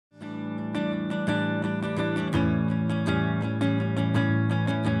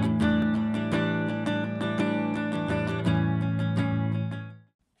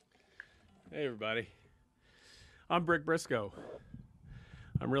everybody. I'm Briscoe.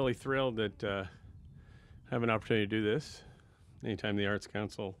 I'm really thrilled that I have an opportunity to do this. Anytime the Arts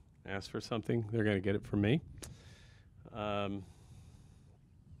Council asks for something, they're going to get it from me. Or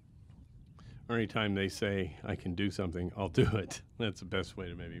anytime they say I can do something, I'll do it. That's the best way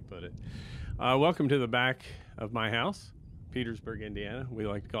to maybe put it. Welcome to the back of my house, Petersburg, Indiana. We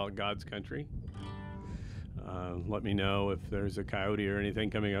like to call it God's country. Let me know if there's a coyote or anything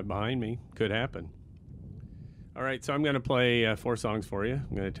coming up behind me. Could happen. All right, so I'm going to play 4 songs for you.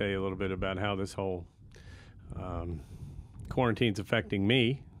 I'm going to tell you a little bit about how this whole quarantine's affecting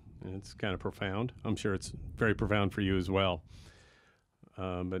me. And it's kind of profound. I'm sure it's very profound for you as well.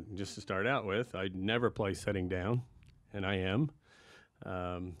 But just to start out with, I never play sitting down, and I am.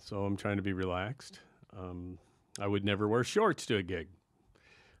 So I'm trying to be relaxed. I would never wear shorts to a gig.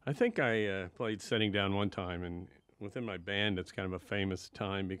 I think I played sitting down one time, and within my band, it's kind of a famous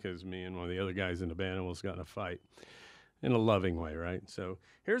time because me and one of the other guys in the band almost got in a fight in a loving way, right? So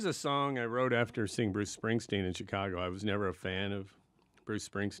here's a song I wrote after seeing Bruce Springsteen in Chicago. I was never a fan of Bruce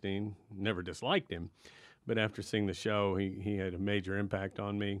Springsteen, never disliked him, but after seeing the show, he had a major impact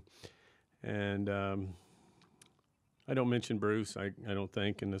on me. And I don't mention Bruce, I don't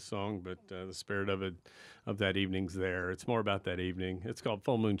think, in this song, but the spirit of it, of that evening's there. It's more about that evening. It's called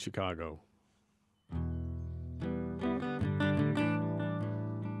Full Moon Chicago.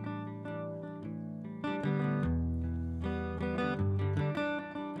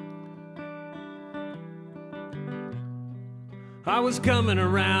 I was coming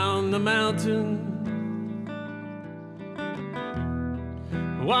around the mountain,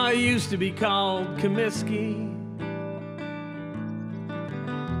 why I used to be called Comiskey.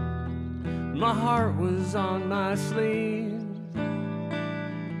 My heart was on my sleeve.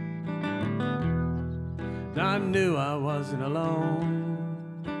 I knew I wasn't alone.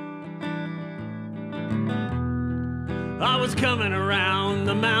 I was coming around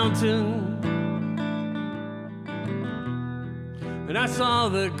the mountain, and I saw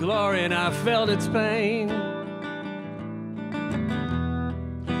the glory and I felt its pain.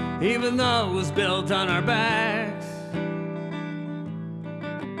 Even though it was built on our backs,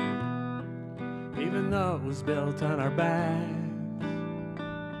 even though it was built on our backs.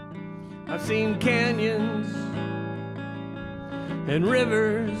 I've seen canyons and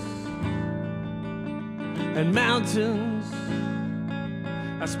rivers and mountains.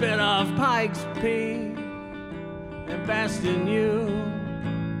 I spit off Pikes Peak and basked in you.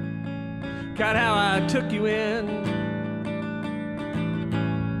 Got how I took you in.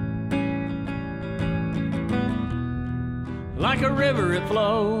 Like a river it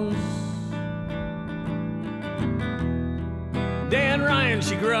flows. Dan Ryan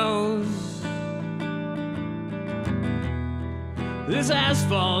she grows. This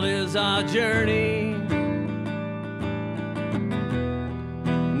asphalt is our journey.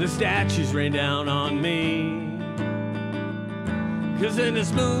 The statues rain down on me. 'Cause in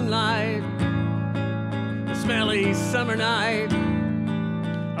this moonlight, the smelly summer night,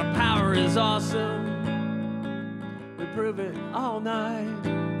 our power is awesome. We prove it all night.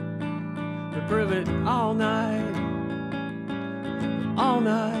 We prove it all night. All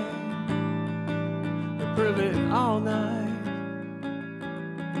night. We prove it all night.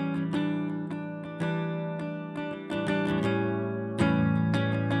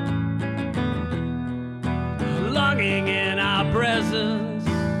 Longing in our presence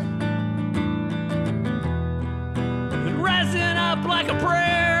and rising up like a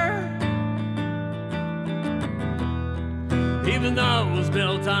prayer. Even though it was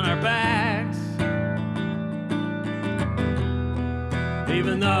built on our backs,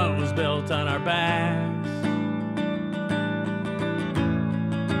 even though it was built on our backs.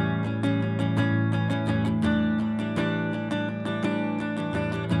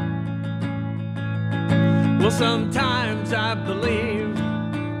 Well, sometimes I believe.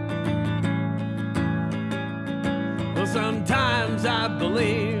 Well, sometimes I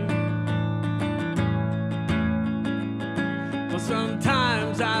believe. Well,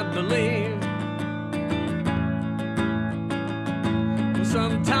 sometimes I believe. Well,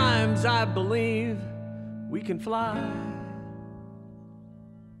 sometimes I believe we can fly.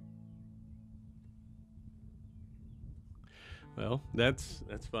 Well, that's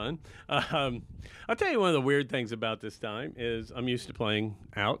fun. I'll tell you one of the weird things about this time is I'm used to playing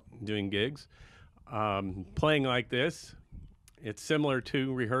out, doing gigs. Playing like this, it's similar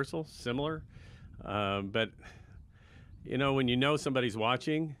to rehearsal, but you know, when you know somebody's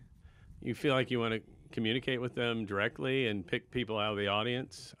watching, you feel like you want to communicate with them directly and pick people out of the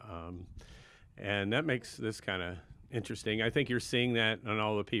audience. And that makes this kind of interesting. I think you're seeing that on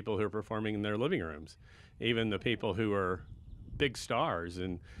all the people who are performing in their living rooms, even the people who are big stars,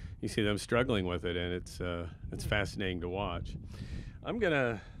 and you see them struggling with it, and it's fascinating to watch. I'm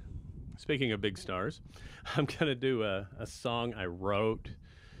gonna, speaking of big stars, I'm gonna do a song I wrote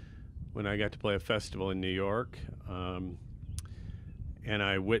when I got to play a festival in New York, and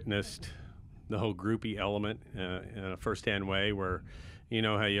I witnessed the whole groupie element in a firsthand way, where you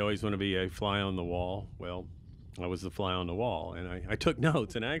know how you always want to be a fly on the wall. Well, I was the fly on the wall, and I took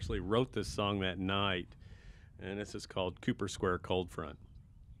notes, and I actually wrote this song that night, and this is called Cooper Square Cold Front.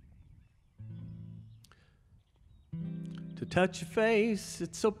 To touch your face,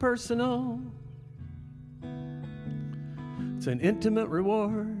 it's so personal. It's an intimate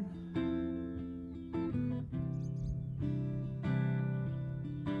reward.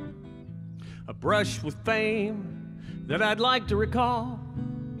 A brush with fame that I'd like to recall.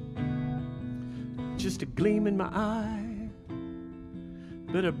 Just a gleam in my eye,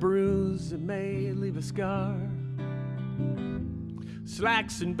 but a bruise that may leave a scar.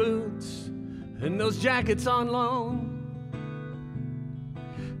 Slacks and boots and those jackets on loan.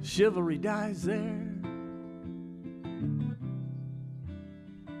 Chivalry dies there.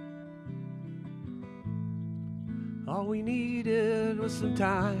 All we needed was some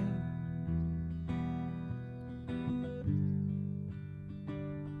time.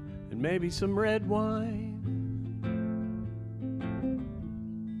 And maybe some red wine.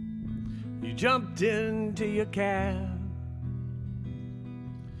 You jumped into your cab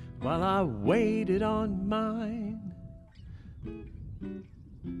while I waited on mine.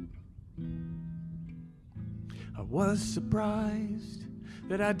 I was surprised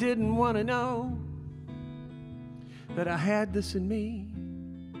that I didn't want to know that I had this in me.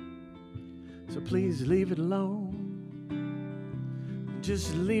 So please leave it alone.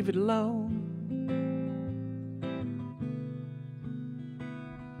 Just leave it alone.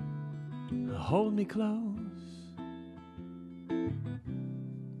 Hold me close.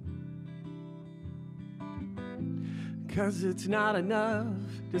 'Cause it's not enough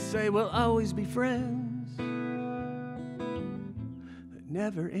to say we'll always be friends. It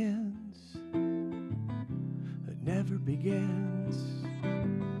never ends. It never begins.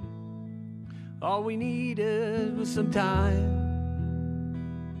 All we needed was some time.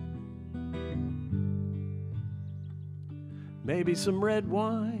 Maybe some red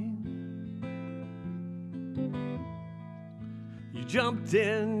wine. You jumped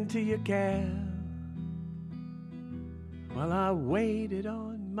into your cab while I waited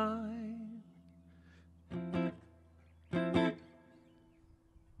on mine.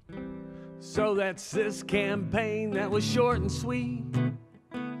 So that's this campaign that was short and sweet,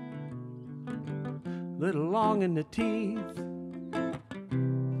 little long in the teeth.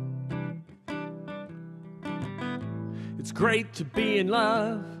 It's great to be in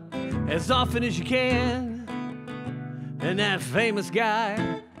love as often as you can. And that famous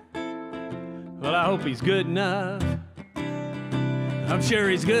guy, well, I hope he's good enough. I'm sure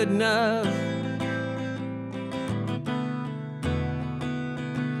he's good enough.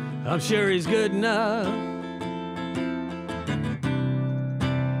 I'm sure he's good enough.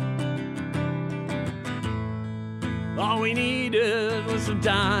 All we needed was some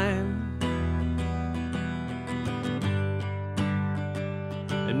time.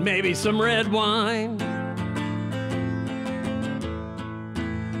 And maybe some red wine.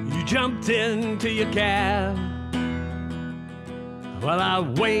 You jumped into your cab while I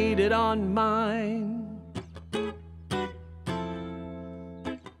waited on mine.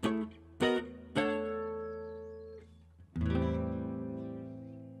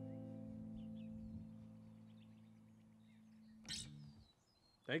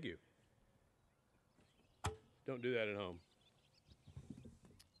 Thank you. Don't do that at home.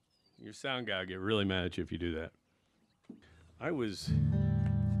 Your sound guy will get really mad at you if you do that. I was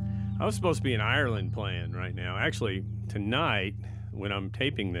supposed to be in Ireland playing right now. Actually, tonight, when I'm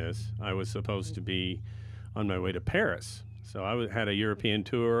taping this, I was supposed to be on my way to Paris. So I had a European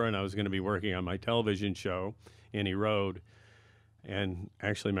tour, and I was going to be working on my television show, Any Road, and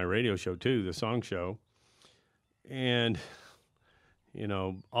actually my radio show too, the song show. And you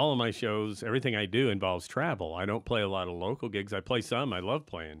know, all of my shows, everything I do involves travel. I don't play a lot of local gigs. I play some. I love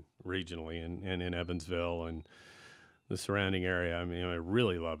playing regionally and in Evansville and the surrounding area. I mean, I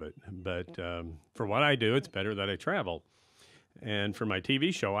really love it. But for what I do, it's better that I travel. And for my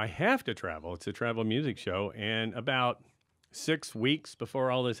TV show, I have to travel. It's a travel music show. And about 6 weeks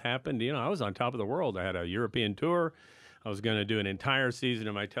before all this happened, you know, I was on top of the world. I had a European tour. I was going to do an entire season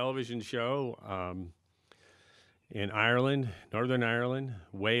of my television show in Ireland, Northern Ireland,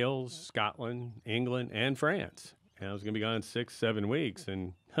 Wales, Scotland, England, and France. and I was going to be gone 6, 7 weeks.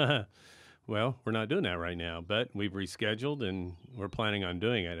 And, well, we're not doing that right now, but we've rescheduled and we're planning on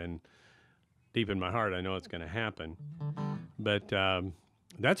doing it. And deep in my heart, I know it's going to happen. But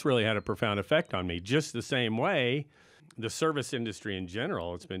that's really had a profound effect on me. Just the same way, the service industry in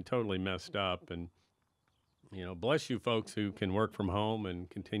general, it's been totally messed up. And, you know, bless you folks who can work from home and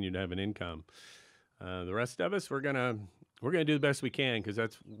continue to have an income. The rest of us, we're gonna do the best we can, because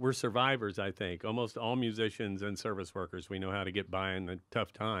we're survivors. I think almost all musicians and service workers, we know how to get by in the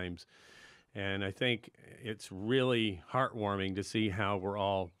tough times, and I think it's really heartwarming to see how we're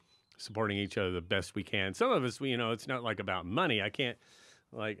all supporting each other the best we can. Some of us, you know, it's not like about money. I can't,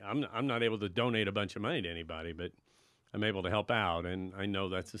 like, I'm not able to donate a bunch of money to anybody, but I'm able to help out, and I know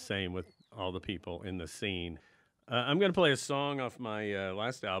that's the same with all the people in the scene. I'm going to play a song off my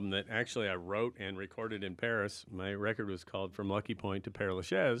last album that actually I wrote and recorded in Paris. My record was called From Lucky Point to Père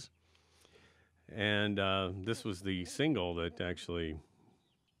Lachaise, and this was the single that actually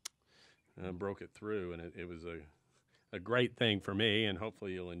broke it through, and it was a great thing for me, and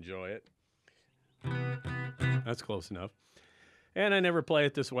hopefully you'll enjoy it. That's close enough. And I never play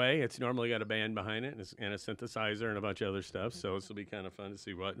it this way. It's normally got a band behind it and a synthesizer and a bunch of other stuff. So this will be kind of fun to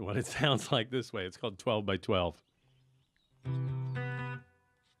see what it sounds like this way. It's called 12 by 12.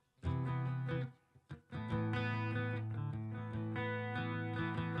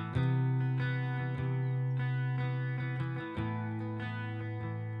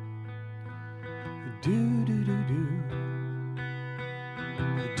 Do do do do.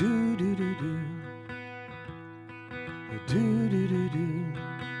 Do do do do. Do do do do.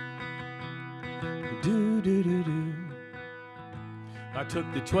 Do do do do. I took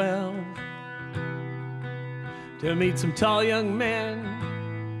the 12 to meet some tall young men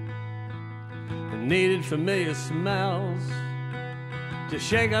that needed familiar smells to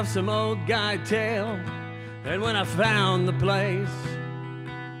shake off some old guy tail. And when I found the place,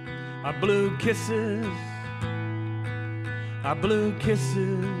 I blew kisses. I blew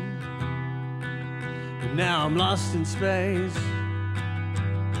kisses. And now I'm lost in space.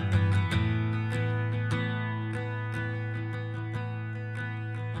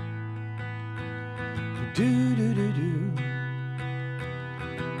 Do do do do.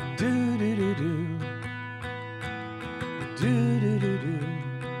 Do do do do. Do do do do.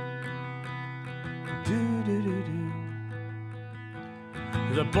 Do do do do.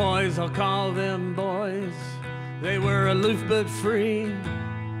 The boys, I'll call them boys. They were aloof but free.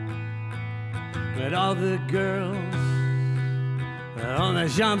 But all the girls on the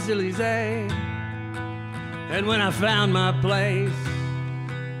Champs-Élysées. And when I found my place,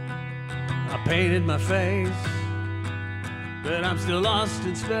 I painted my face, but I'm still lost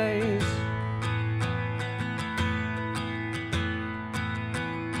in space.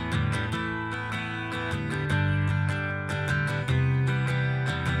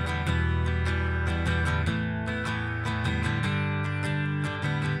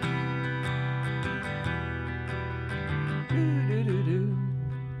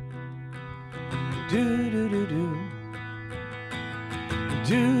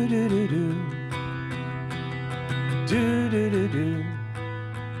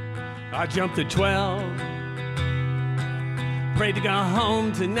 I jumped at 12, prayed to go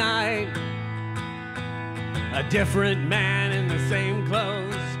home tonight, a different man in the same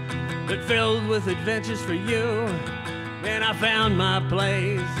clothes, but filled with adventures for you. And I found my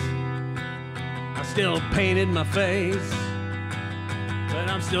place. I still painted my face, but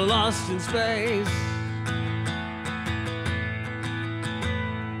I'm still lost in space.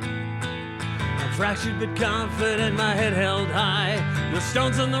 Fractured but confident, my head held high. The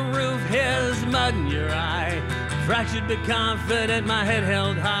stones on the roof, here's mud in your eye. Fractured but confident, my head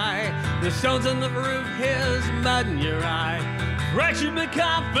held high. The stones on the roof, here's mud in your eye. Fractured but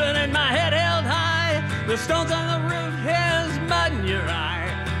confident, my head held high. The stones on the roof, here's mud in your eye.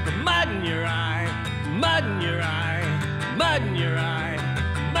 Mud in your eye, mud in your eye, mud in your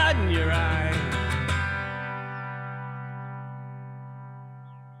eye, mud in your eye.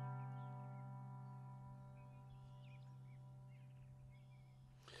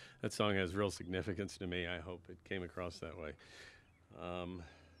 That song has real significance to me. I hope it came across that way. So I'm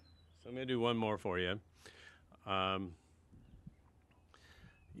going to do one more for you.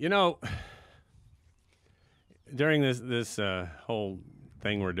 You know, during this whole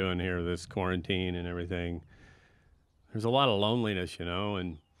thing we're doing here, this quarantine and everything, there's a lot of loneliness, you know,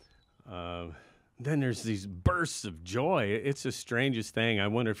 and then there's these bursts of joy. It's the strangest thing. I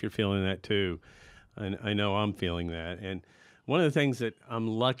wonder if you're feeling that too. And I know I'm feeling that. And one of the things that I'm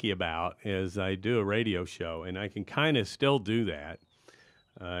lucky about is I do a radio show, and I can kind of still do that.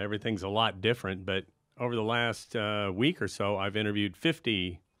 Everything's a lot different, but over the last week or so, I've interviewed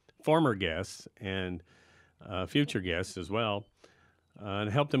 50 former guests and future guests as well,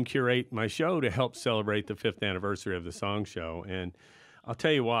 and helped them curate my show to help celebrate the 5th anniversary of the Song Show. And I'll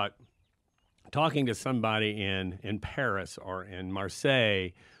tell you what, talking to somebody in Paris or in Marseille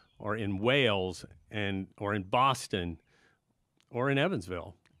or in Wales or in Boston or in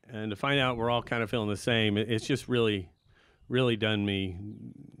Evansville, and to find out we're all kind of feeling the same, it's just really, really done me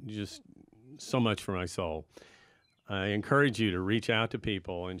just so much for my soul. I encourage you to reach out to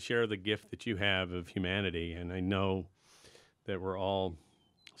people and share the gift that you have of humanity, and I know that we're all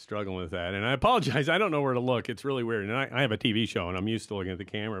struggling with that. And I apologize, I don't know where to look. It's really weird. And I have a TV show, and I'm used to looking at the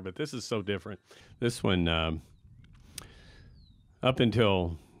camera, but this is so different. This one, up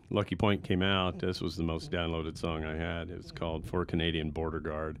until Lucky Point came out, this was the most downloaded song I had. It was called For Canadian Border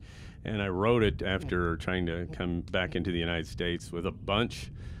Guard. And I wrote it after trying to come back into the United States with a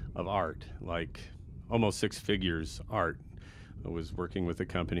bunch of art, like almost 6 figures art. I was working with a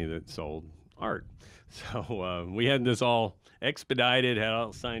company that sold art. So we had this all expedited, had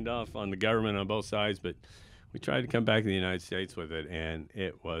all signed off on the government on both sides, but we tried to come back to the United States with it, and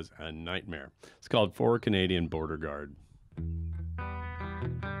it was a nightmare. It's called For Canadian Border Guard.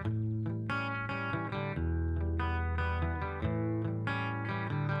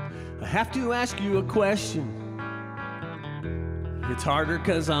 I have to ask you a question. It's harder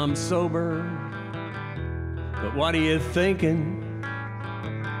 'cause I'm sober, but what are you thinking?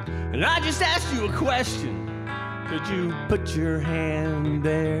 And I just asked you a question. Could you put your hand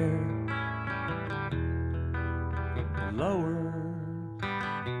there? Lower.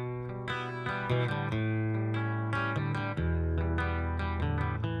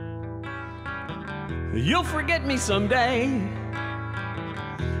 You'll forget me someday,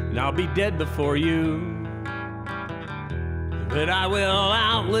 and I'll be dead before you. But I will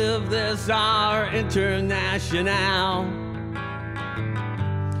outlive this our international.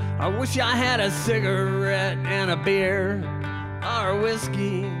 I wish I had a cigarette and a beer, or a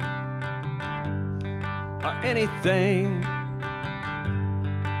whiskey, or anything.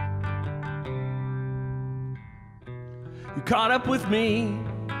 You caught up with me,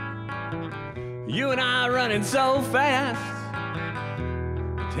 you and I running so fast,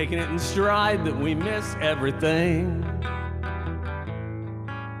 taking it in stride that we miss everything.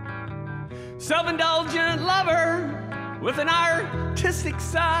 Self-indulgent lover with an artistic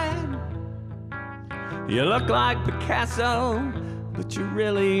side. You look like Picasso, but you're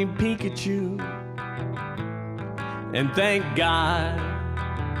really Pikachu. And thank God,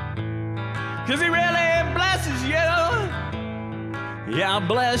 'cause he really blesses you. Yeah,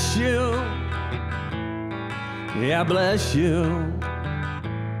 bless you. Yeah, bless you.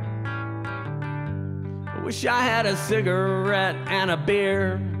 I wish I had a cigarette and a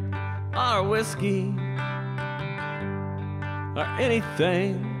beer, or a whiskey, or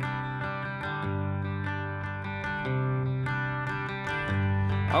anything.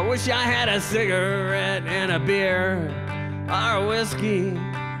 I wish I had a cigarette and a beer, or a whiskey,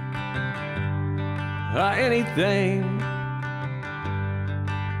 or anything.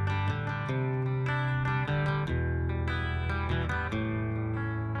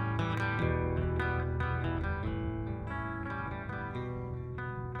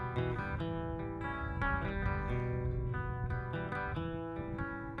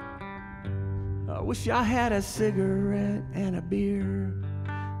 I wish I had a cigarette and a beer,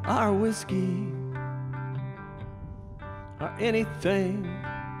 or a whiskey, or anything.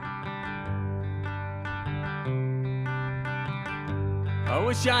 I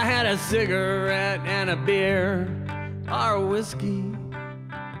wish I had a cigarette and a beer, or a whiskey,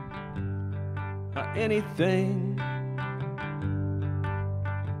 or anything.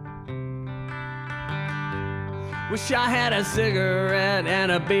 Wish I had a cigarette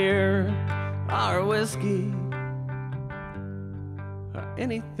and a beer, or a whiskey, or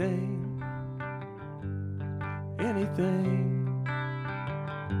anything, anything,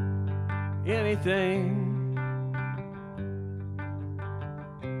 anything.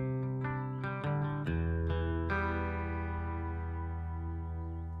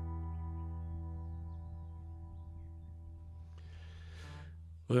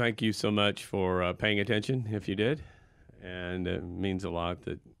 Well, thank you so much for paying attention, if you did. And it means a lot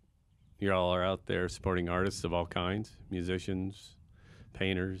that you all are out there supporting artists of all kinds, musicians,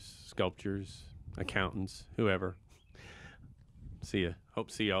 painters, sculptors, accountants, whoever. See ya. Hope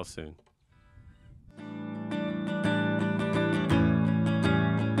to see y'all soon.